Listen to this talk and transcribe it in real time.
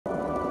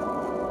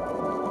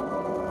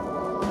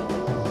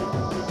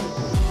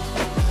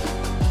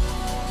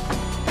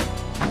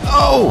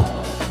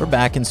Oh! We're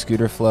back in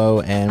Scooter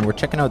Flow, and we're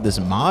checking out this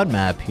mod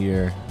map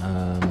here.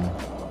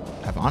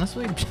 I've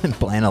honestly been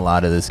playing a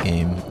lot of this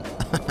game.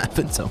 It's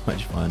been so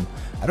much fun.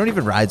 I don't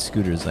even ride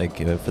scooters. Like,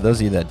 for those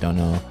of you that don't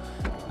know,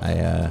 I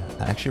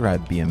actually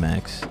ride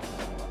BMX.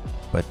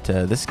 But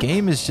this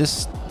game is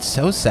just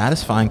so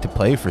satisfying to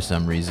play for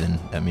some reason.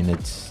 I mean, I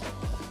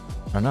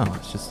don't know.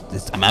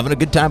 I'm having a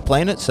good time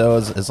playing it. So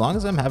as long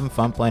as I'm having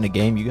fun playing a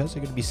game, you guys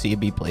are going to be seeing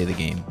me play the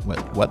game.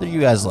 Whether you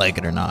guys like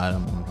it or not,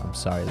 I'm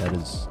sorry. That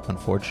is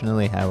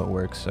unfortunately how it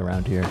works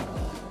around here.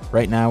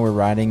 Right now, we're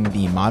riding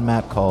the mod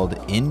map called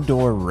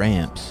Indoor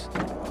Ramps.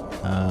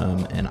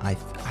 And I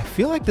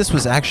feel like this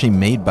was actually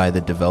made by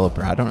the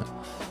developer.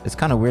 It's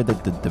kind of weird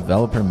that the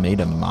developer made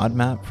a mod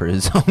map for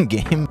his own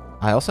game.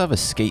 I also have a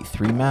Skate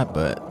 3 map,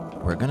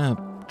 but we're going to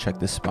check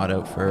this spot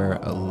out for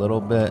a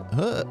little bit.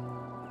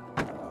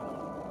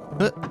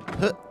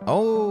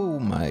 Oh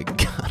my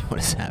god, what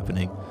is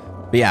happening?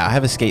 But yeah, I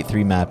have a Skate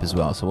 3 map as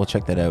well, so we'll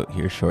check that out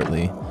here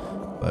shortly.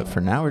 But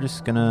for now, we're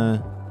just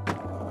gonna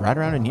ride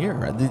around in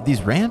here.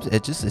 These ramps,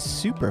 it just is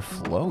super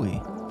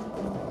flowy.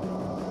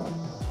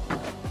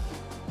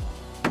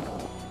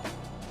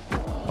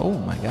 Oh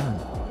my god.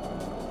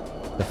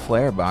 The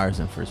flare bars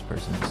in first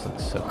person just look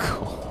so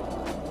cool.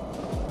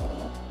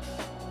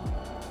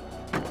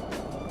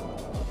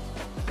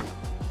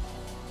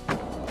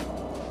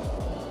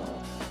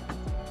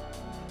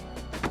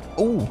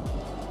 Oh!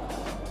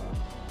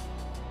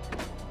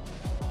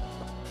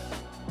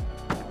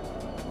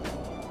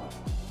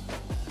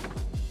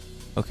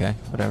 Okay,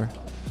 whatever.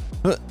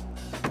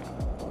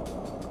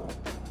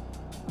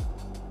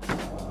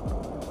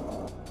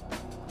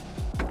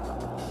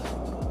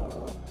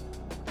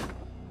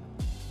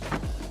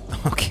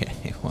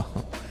 Okay, well,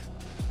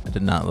 that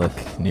did not look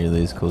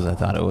nearly as cool as I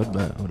thought it would,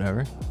 but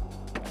whatever.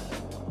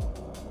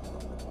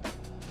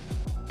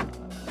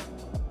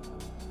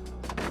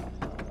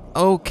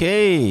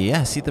 Okay,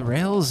 yeah, see, the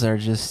rails are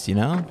just, you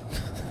know,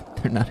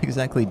 they're not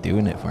exactly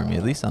doing it for me,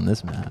 at least on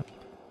this map.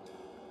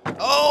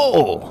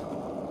 Oh!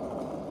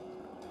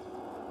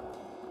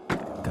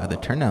 God, the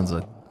turndowns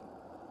look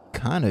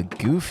kind of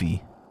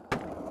goofy.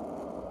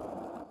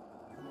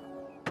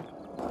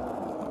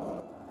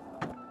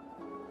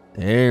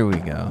 There we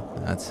go.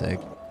 That's sick.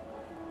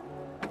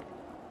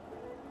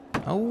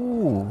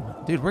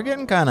 Oh, dude, we're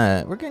getting kind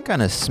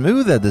of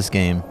smooth at this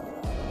game.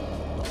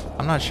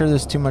 I'm not sure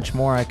there's too much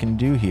more I can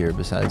do here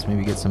besides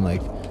maybe get some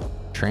like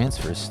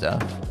transfer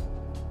stuff.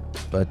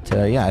 But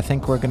yeah, I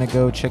think we're gonna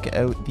go check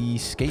out the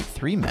Skate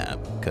 3 map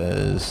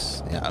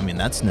because yeah, I mean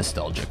that's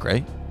nostalgic,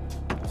 right?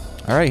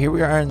 All right, here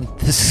we are in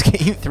the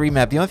Skate 3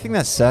 map. The only thing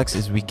that sucks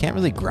is we can't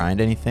really grind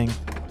anything.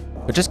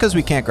 But just because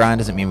we can't grind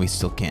doesn't mean we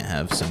still can't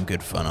have some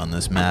good fun on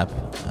this map.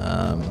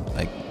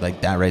 Like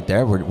that right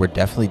there, we're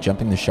definitely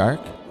jumping the shark.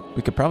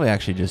 We could probably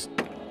actually just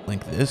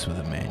link this with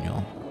a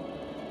manual.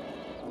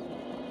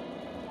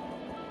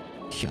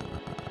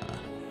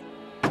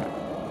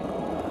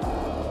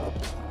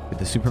 With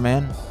the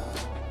Superman.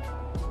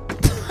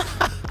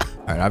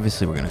 All right,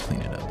 obviously we're gonna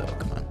clean it up though.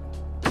 Come on.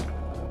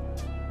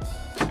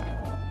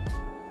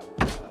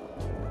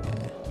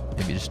 Okay.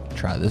 Maybe just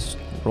try this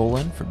roll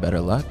in for better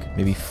luck.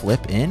 Maybe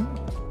flip in.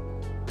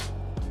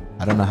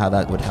 I don't know how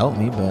that would help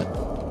me, but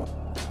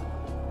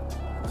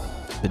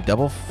the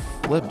double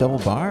flip, double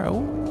bar.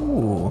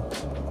 Oh,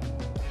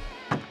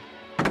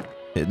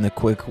 hitting the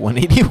quick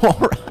 180 wall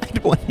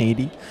ride.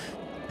 180.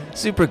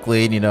 Super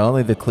clean, you know,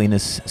 only the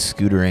cleanest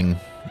scootering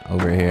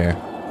over here.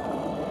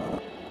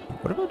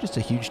 What about just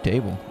a huge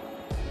table?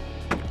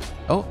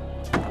 Oh.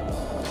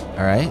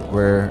 All right,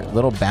 we're a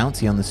little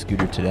bouncy on the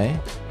scooter today.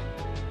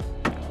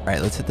 All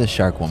right, let's hit the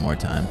shark one more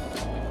time.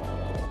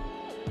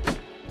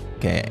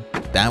 Okay,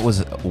 that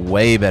was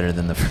way better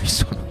than the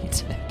first one we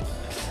did.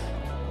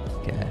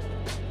 Okay.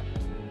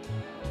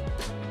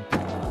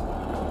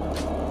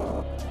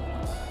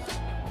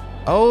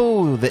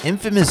 Oh, the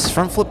infamous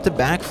front flip to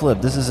back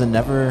flip. This is a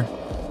never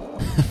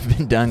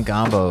been done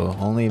combo,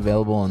 only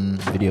available in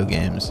video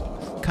games.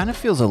 Kind of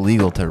feels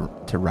illegal to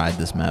ride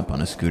this map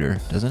on a scooter,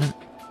 doesn't it?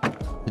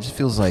 It just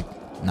feels like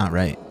not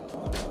right.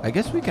 I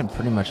guess we can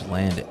pretty much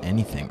land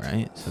anything,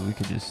 right? So we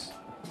could just...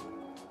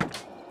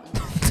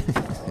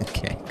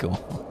 Okay,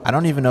 cool. I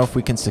don't even know if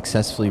we can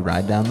successfully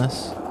ride down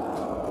this,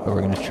 but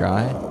we're gonna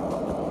try.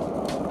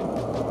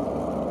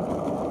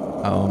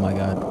 Oh my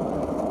god.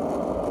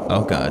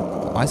 Oh god.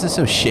 Why is this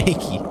so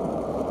shaky?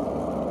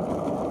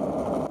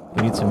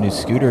 We need some new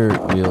scooter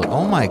wheel.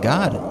 Oh my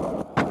god.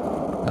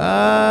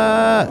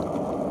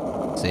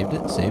 Saved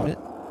it, saved it.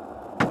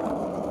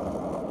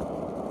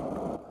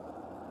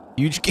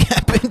 Huge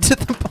gap into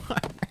the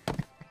bar.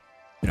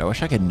 Dude, I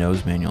wish I could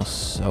nose manual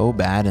so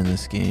bad in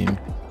this game.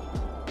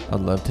 I'd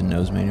love to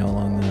nose manual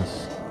along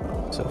this.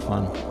 So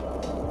fun.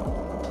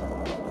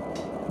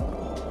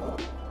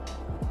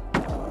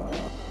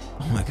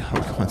 Oh my god,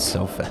 we're going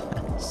so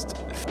fast.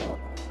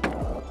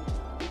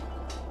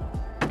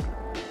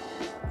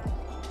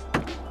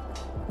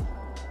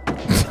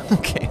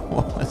 Okay,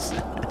 what was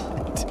that?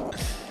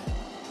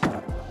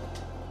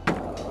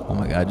 Oh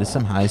my god, just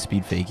some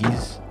high-speed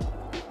fakies.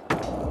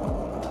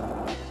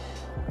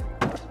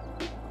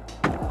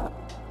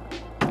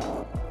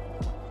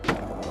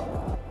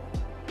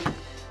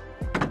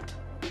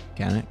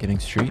 mechanic, getting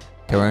street.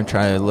 Okay, we're gonna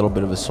try a little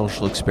bit of a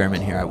social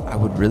experiment here. I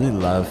would really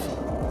love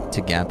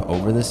to gap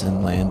over this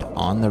and land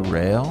on the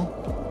rail.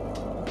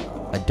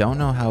 I don't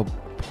know how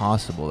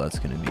possible that's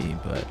gonna be,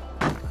 but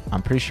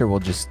I'm pretty sure we'll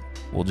just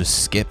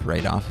skip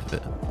right off of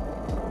it.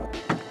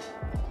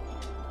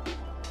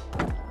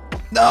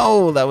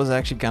 No, that was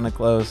actually kind of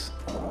close.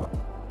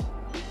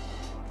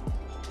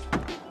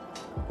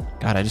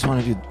 God, I just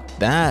want to do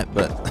that,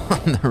 but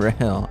on the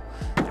rail.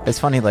 It's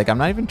funny, like, I'm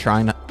not even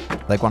trying to,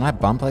 like, when I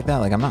bump like that,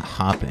 like, I'm not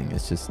hopping.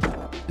 It's just,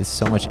 it's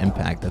so much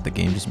impact that the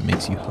game just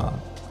makes you hop.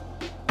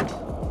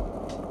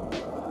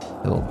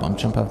 A little bump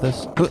jump off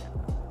this. Dude.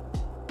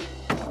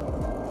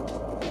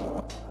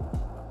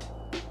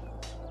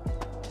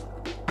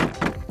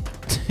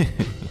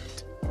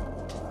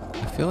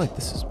 I feel like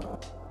this is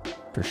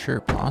for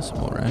sure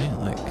possible, right?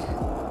 Like...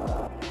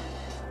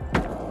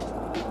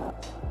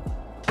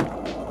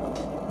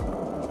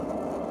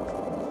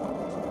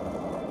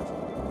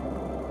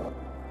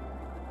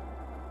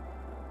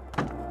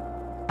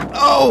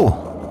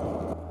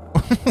 Oh!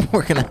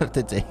 We're gonna have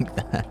to take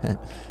that.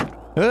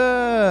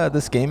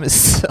 This game is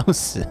so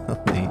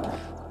silly.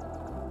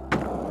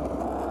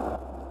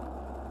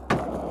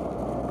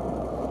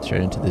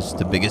 Straight into this,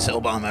 the biggest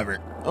hill bomb ever.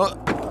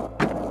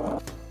 Oh.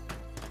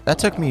 That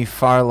took me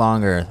far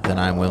longer than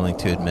I'm willing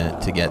to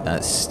admit to get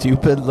that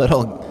stupid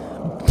little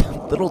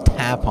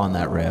tap on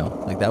that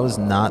rail. Like, that was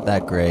not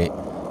that great.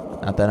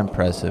 Not that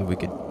impressive. We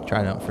could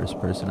try it out first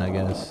person, I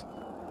guess.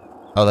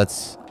 Oh,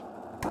 that's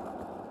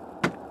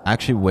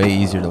actually way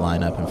easier to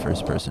line up in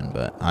first person,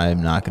 but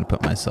I'm not going to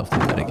put myself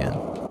through that again.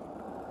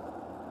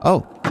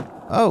 Oh.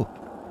 Oh.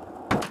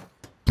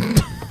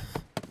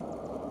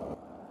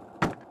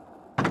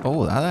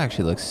 Oh, that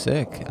actually looks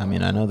sick. I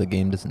mean, I know the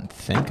game doesn't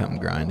think I'm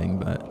grinding,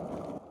 but...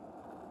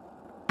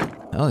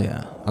 Hell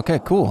yeah. Okay,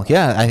 cool.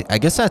 Yeah, I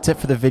guess that's it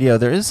for the video.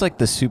 There is like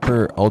the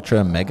super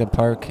ultra mega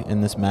park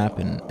in this map,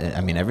 and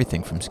I mean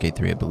everything from Skate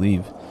 3, I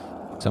believe.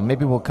 So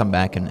maybe we'll come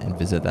back and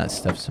visit that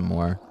stuff some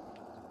more.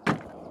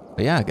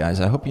 But yeah, guys,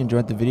 I hope you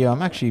enjoyed the video.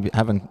 I'm actually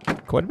having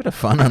quite a bit of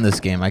fun on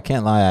this game. I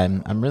can't lie.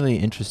 I'm really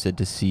interested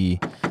to see,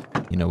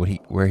 you know,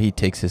 where he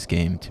takes this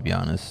game, to be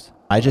honest.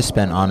 I just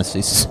spent,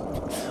 honestly,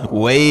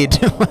 way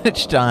too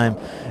much time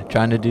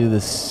trying to do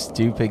this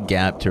stupid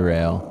gap to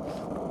rail.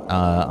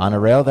 On a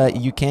rail that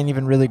you can't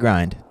even really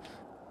grind.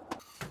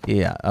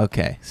 Yeah,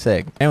 okay,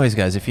 sick. Anyways,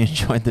 guys, if you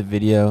enjoyed the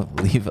video,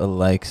 leave a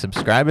like,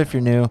 subscribe if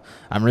you're new.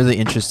 I'm really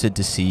interested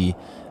to see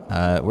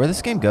where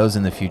this game goes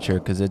in the future,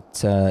 because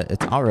it's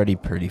already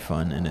pretty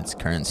fun in its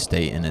current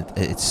state, and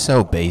it's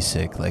so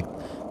basic. Like,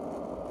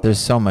 there's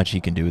so much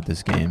you can do with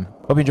this game.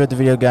 Hope you enjoyed the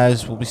video,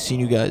 guys. We'll be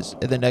seeing you guys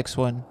in the next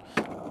one.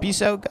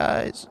 Peace out,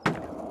 guys.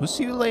 We'll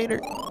see you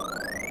later.